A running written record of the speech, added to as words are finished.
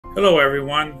Hello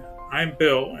everyone, I'm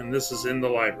Bill and this is In the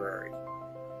Library.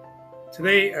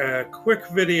 Today a quick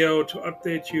video to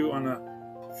update you on a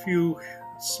few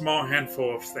small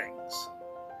handful of things.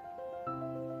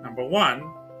 Number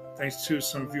one, thanks to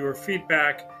some viewer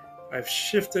feedback, I've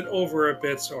shifted over a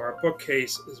bit so our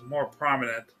bookcase is more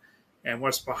prominent and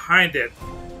what's behind it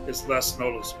is less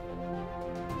noticeable.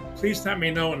 Please let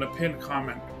me know in the pinned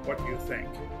comment what you think.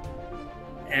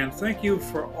 And thank you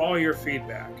for all your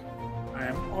feedback. I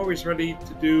am always ready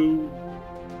to do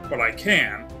what I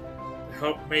can to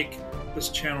help make this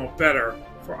channel better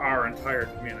for our entire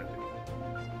community.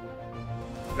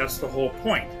 That's the whole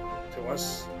point to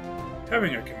us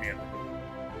having a community.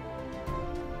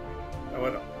 I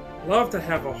would love to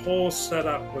have a whole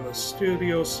setup with a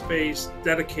studio space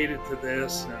dedicated to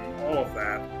this and all of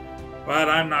that, but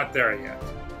I'm not there yet.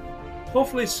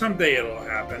 Hopefully someday it'll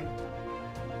happen.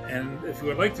 And if you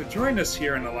would like to join us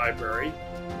here in the library,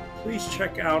 please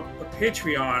check out the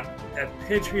Patreon at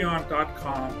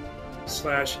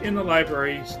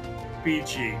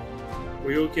patreon.com/inthelibrarybg,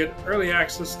 where you'll get early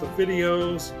access to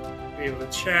videos, be able to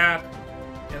chat,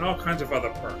 and all kinds of other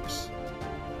perks.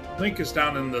 Link is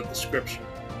down in the description.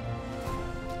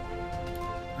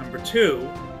 Number two,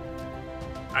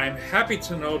 I'm happy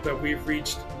to note that we've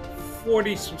reached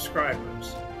 40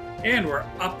 subscribers, and we're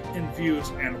up in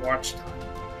views and watch time.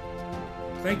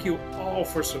 Thank you all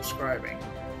for subscribing,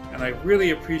 and I really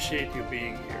appreciate you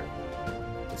being here.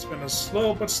 It's been a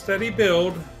slow but steady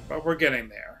build, but we're getting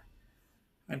there.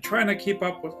 I'm trying to keep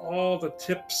up with all the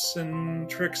tips and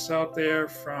tricks out there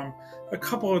from a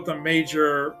couple of the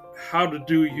major how to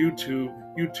do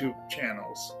YouTube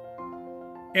channels.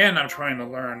 And I'm trying to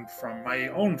learn from my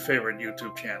own favorite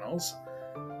YouTube channels.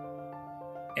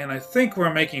 And I think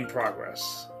we're making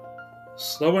progress.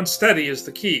 Slow and steady is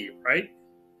the key, right?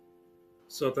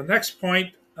 So the next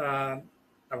point I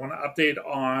want to update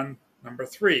on, number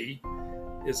 3,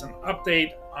 is an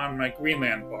update on my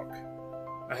Greenland book.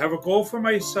 I have a goal for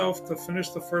myself to finish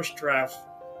the first draft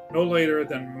no later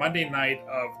than Monday night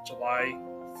of July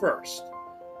 1st.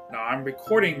 Now I'm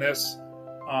recording this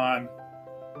on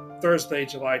Thursday,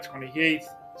 July 28th,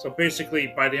 so basically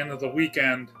by the end of the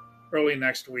weekend, early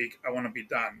next week, I want to be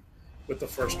done with the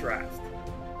first draft.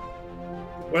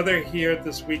 The weather here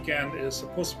this weekend is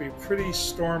supposed to be pretty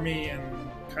stormy and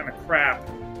kind of crap,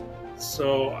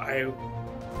 so I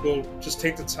will just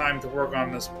take the time to work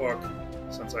on this book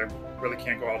since I really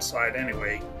can't go outside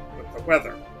anyway with the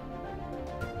weather.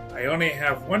 I only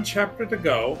have one chapter to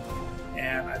go,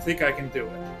 and I think I can do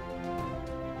it.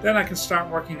 Then I can start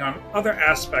working on other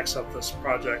aspects of this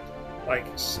project, like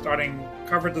starting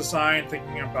cover design,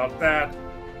 thinking about that,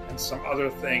 and some other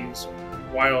things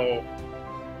while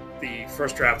the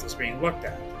first draft is being looked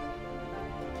at.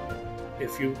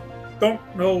 If you don't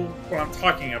know what I'm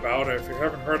talking about, or if you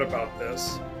haven't heard about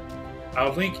this,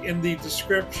 I'll link in the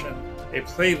description a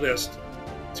playlist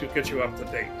to get you up to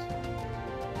date,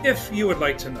 if you would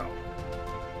like to know.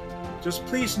 Just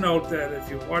please note that if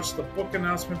you watch the book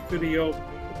announcement video,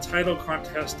 the title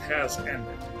contest has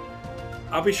ended.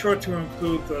 I'll be sure to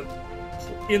include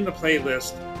in the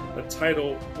playlist the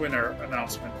title winner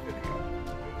announcement video.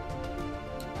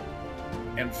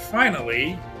 And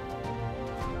finally,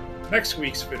 next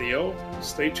week's video,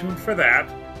 stay tuned for that,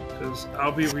 because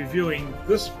I'll be reviewing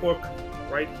this book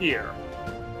right here,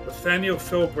 Nathaniel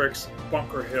Philbrick's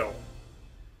Bunker Hill,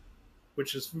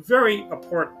 which is very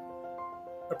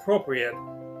appropriate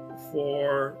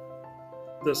for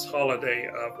this holiday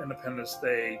of Independence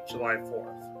Day, July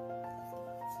 4th.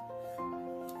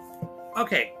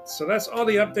 Okay, so that's all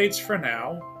the updates for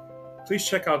now. Please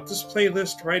check out this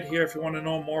playlist right here if you want to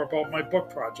know more about my book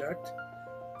project.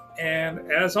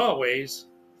 And as always,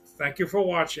 thank you for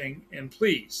watching, and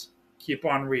please keep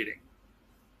on reading.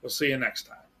 We'll see you next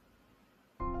time.